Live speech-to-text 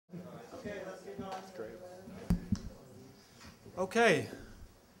Great. Okay,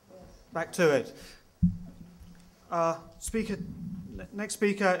 back to it. Next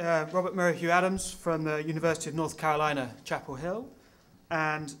speaker, Robert Merrihew Adams from the University of North Carolina, Chapel Hill.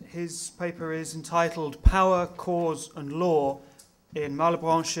 And his paper is entitled Power, Cause and Law in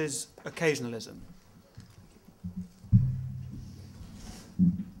Malebranche's Occasionalism.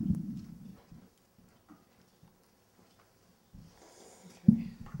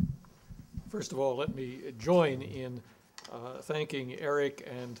 First of all, let me join in thanking Eric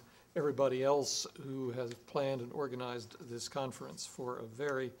and everybody else who has planned and organized this conference for a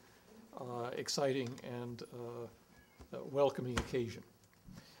very exciting and welcoming occasion.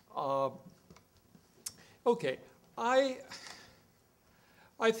 Okay, I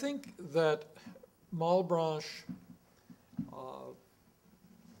think that Malebranche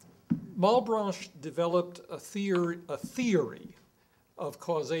developed a theory of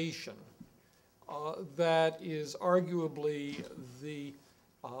causation that is arguably the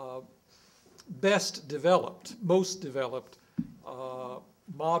best developed, most developed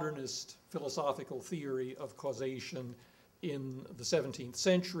modernist philosophical theory of causation in the 17th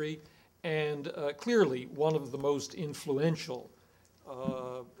century, and clearly one of the most influential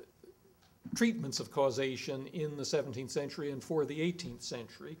treatments of causation in the 17th century and for the 18th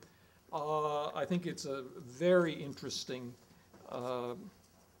century. I think it's a very interesting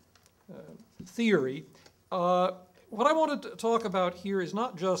theory. What I wanted to talk about here is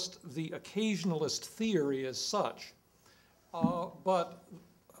not just the occasionalist theory as such, but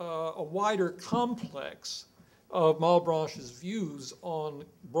a wider complex of Malebranche's views on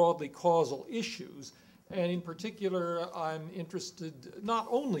broadly causal issues. And in particular, I'm interested not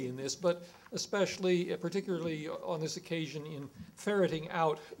only in this, but especially, particularly on this occasion, in ferreting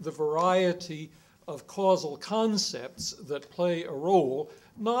out the variety of causal concepts that play a role,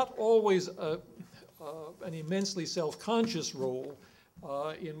 not always an immensely self-conscious role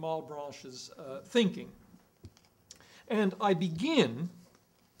in Malebranche's thinking. And I begin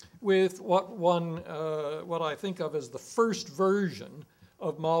with what I think of as the first version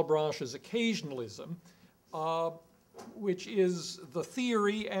of Malebranche's occasionalism, which is the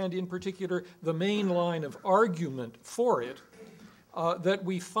theory and in particular the main line of argument for it that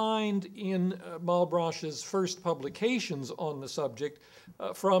we find in Malebranche's first publications on the subject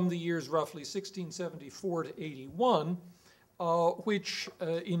from the years roughly 1674 to 81, which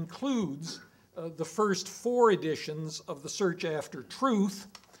includes the first 4 editions of The Search After Truth,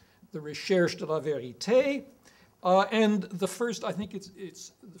 the Recherche de la Vérité, and the first, I think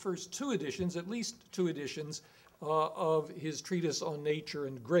it's the first 2 editions, at least 2 editions, of his treatise on nature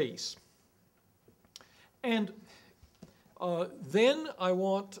and grace. And then I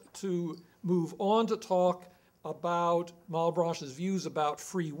want to move on to talk about Malebranche's views about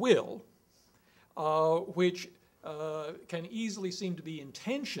free will, which can easily seem to be in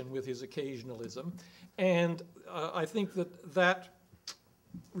tension with his occasionalism. And I think that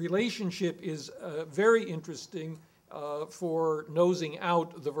relationship is very interesting for nosing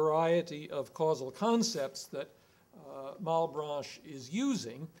out the variety of causal concepts that Malebranche is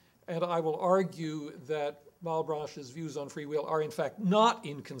using. And I will argue that Malebranche's views on free will are in fact not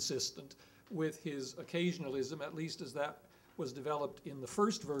inconsistent with his occasionalism, at least as that was developed in the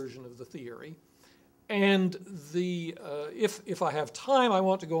first version of the theory. And if I have time, I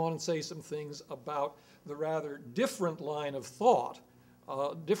want to go on and say some things about the rather different line of thought,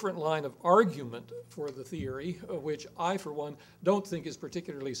 different line of argument for the theory, which I, for one, don't think is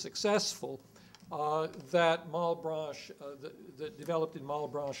particularly successful, that Malebranche, that developed in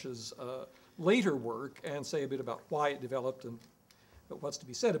Malebranche's later work, and say a bit about why it developed and what's to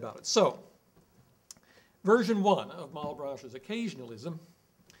be said about it. So, version 1 of Malebranche's occasionalism,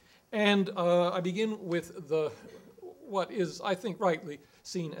 and I begin with what is, I think, rightly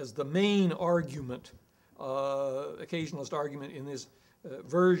seen as the main argument, occasionalist argument in this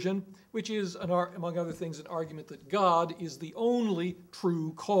version, which is, among other things, an argument that God is the only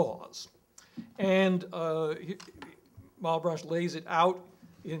true cause. And Malebranche lays it out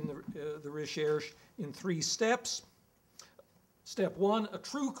in the Recherche in 3 steps. Step 1, a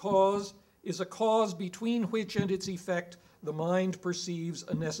true cause is a cause between which and its effect the mind perceives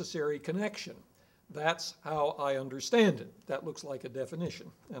a necessary connection. That's how I understand it. That looks like a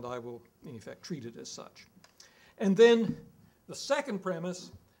definition, and I will, in effect, treat it as such. And then the second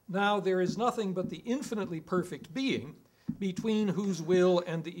premise, now there is nothing but the infinitely perfect being between whose will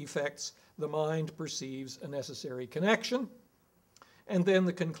and the effects the mind perceives a necessary connection. And then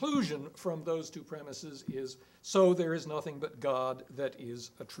the conclusion from those 2 premises is, so there is nothing but God that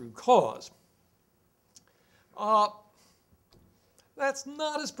is a true cause. That's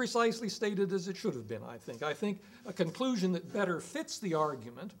not as precisely stated as it should have been, I think. I think a conclusion that better fits the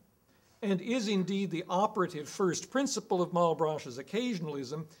argument and is indeed the operative first principle of Malebranche's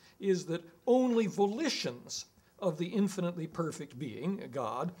occasionalism is that only volitions of the infinitely perfect being,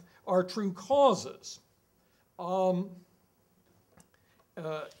 God, are true causes. And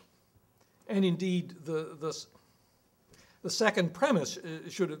indeed, the second premise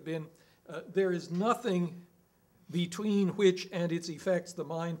should have been there is nothing between which and its effects the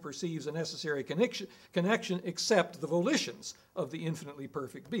mind perceives a necessary connection except the volitions of the infinitely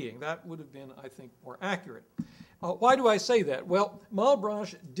perfect being. That would have been, I think, more accurate. Why do I say that? Well,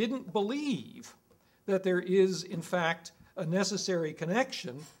 Malebranche didn't believe that there is, in fact, a necessary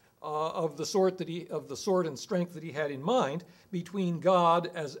connection of the sort and strength that he had in mind between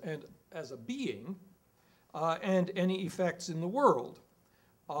God as a being and any effects in the world.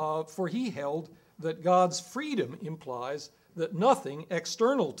 For he held that God's freedom implies that nothing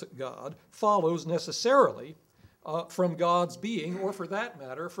external to God follows necessarily from God's being, or for that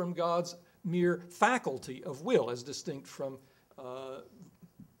matter, from God's mere faculty of will, as distinct from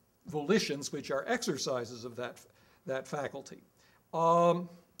volitions, which are exercises of that faculty.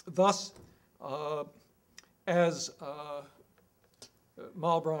 Thus, as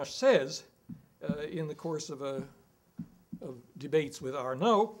Malebranche says in the course of debates with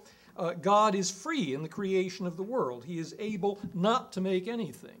Arnaud, God is free in the creation of the world. He is able not to make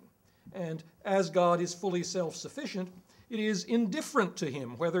anything. And as God is fully self-sufficient, it is indifferent to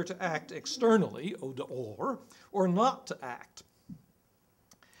him whether to act externally, au dehors, or not to act.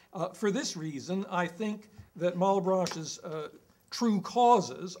 For this reason, I think that Malebranche's true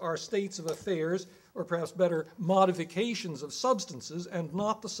causes are states of affairs, or perhaps better, modifications of substances, and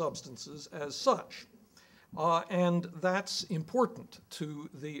not the substances as such. And that's important to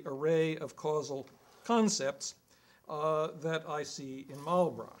the array of causal concepts that I see in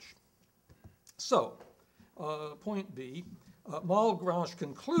Malebranche. So, point B, Malebranche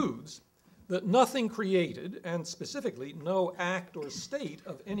concludes that nothing created, and specifically no act or state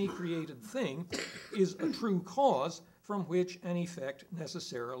of any created thing, is a true cause from which an effect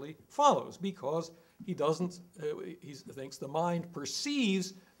necessarily follows, because he thinks the mind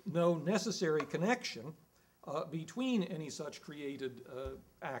perceives no necessary connection between any such created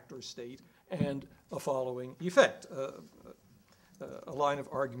act or state and a following effect. A line of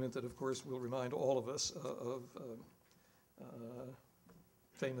argument that, of course, will remind all of us of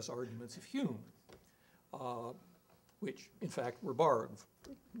famous arguments of Hume, which, in fact, were borrowed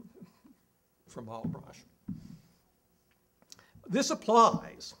from Malebranche.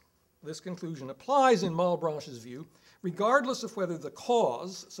 This conclusion applies in Malebranche's view, regardless of whether the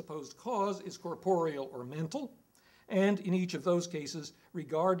supposed cause, is corporeal or mental, and in each of those cases,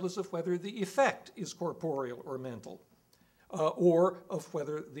 regardless of whether the effect is corporeal or mental, or of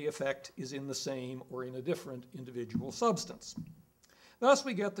whether the effect is in the same or in a different individual substance. Thus,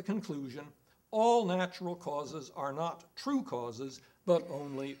 we get the conclusion, all natural causes are not true causes, but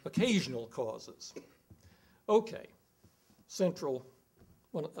only occasional causes. Okay,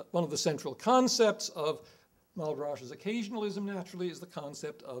 one of the central concepts of Malebranche's occasionalism, naturally, is the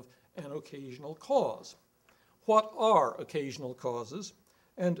concept of an occasional cause. What are occasional causes,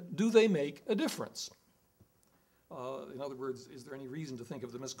 and do they make a difference? In other words, is there any reason to think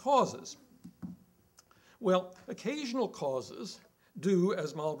of them as causes? Well, occasional causes do,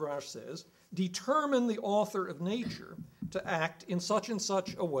 as Malebranche says, determine the author of nature to act in such and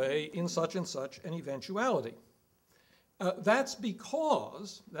such a way, in such and such an eventuality. That's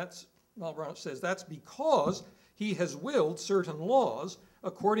because he has willed certain laws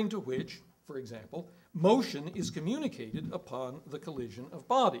according to which, for example, motion is communicated upon the collision of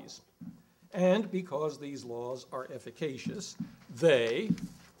bodies. And because these laws are efficacious, they,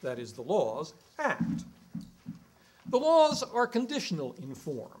 that is the laws, act. The laws are conditional in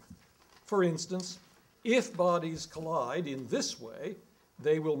form. For instance, if bodies collide in this way,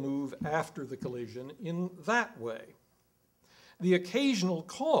 they will move after the collision in that way. The occasional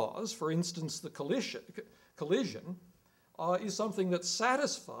cause, for instance, the collision, is something that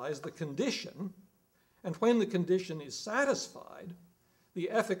satisfies the condition, and when the condition is satisfied, the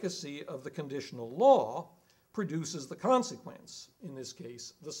efficacy of the conditional law produces the consequence, in this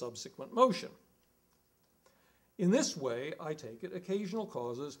case, the subsequent motion. In this way, I take it, occasional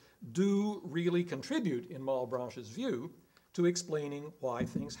causes do really contribute, in Malebranche's view, to explaining why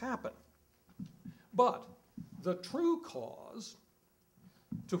things happen. But the true cause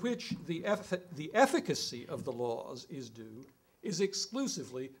to which the efficacy of the laws is due is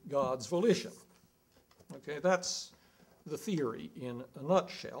exclusively God's volition. Okay, that's the theory in a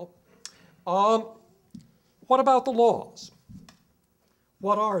nutshell. What about the laws?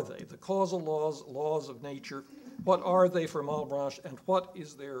 What are they? The causal laws, laws of nature, what are they for Malebranche, and what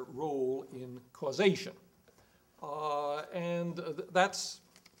is their role in causation? That's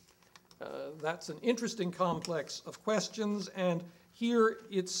an interesting complex of questions, and here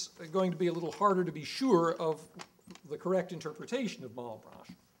it's going to be a little harder to be sure of the correct interpretation of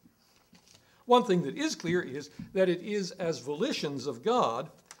Malebranche. One thing that is clear is that it is as volitions of God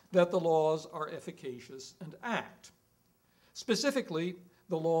that the laws are efficacious and act. Specifically,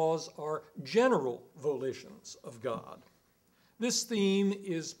 the laws are general volitions of God. This theme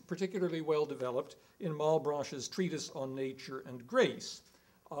is particularly well developed in Malebranche's treatise on nature and grace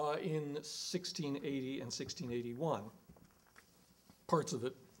in 1680 and 1681. Parts of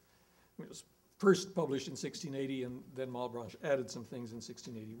it was first published in 1680, and then Malebranche added some things in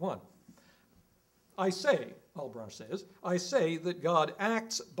 1681. I say, Malebranche says, I say that God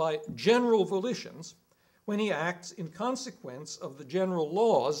acts by general volitions when he acts in consequence of the general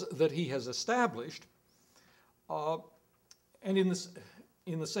laws that he has established. And in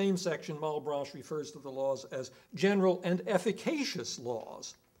the same section, Malebranche refers to the laws as general and efficacious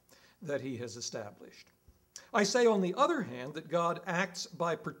laws that he has established. I say, on the other hand, that God acts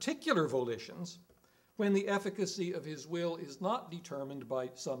by particular volitions when the efficacy of his will is not determined by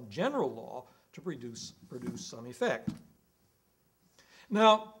some general law to produce some effect.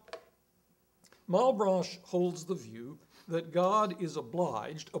 Now, Malebranche holds the view that God is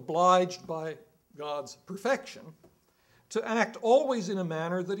obliged by God's perfection, to act always in a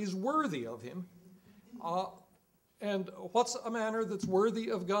manner that is worthy of him. And what's a manner that's worthy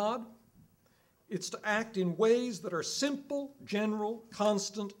of God? It's to act in ways that are simple, general,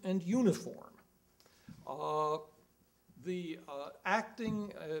 constant, and uniform.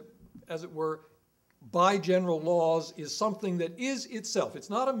 Acting, as it were, by general laws is something that is itself. It's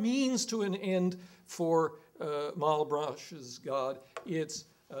not a means to an end for Malebranche's God.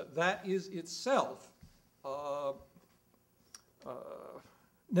 That is itself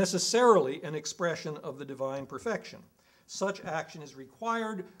necessarily an expression of the divine perfection. Such action is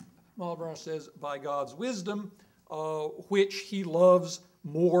required, Malebranche says, by God's wisdom, which he loves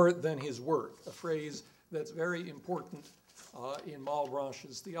more than his work, a phrase that's very important in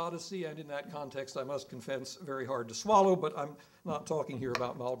Malebranche's Theodicy, and in that context, I must confess, very hard to swallow, but I'm not talking here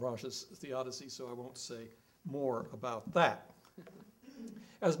about Malebranche's Theodicy, so I won't say more about that.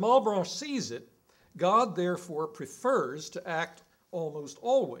 As Malebranche sees it, God therefore prefers to act almost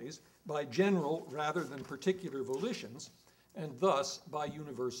always by general rather than particular volitions, and thus by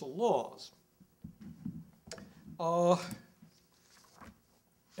universal laws.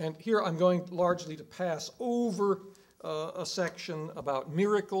 And here I'm going largely to pass over a section about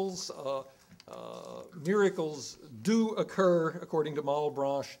miracles. Miracles do occur, according to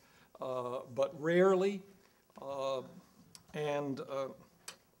Malebranche, but rarely.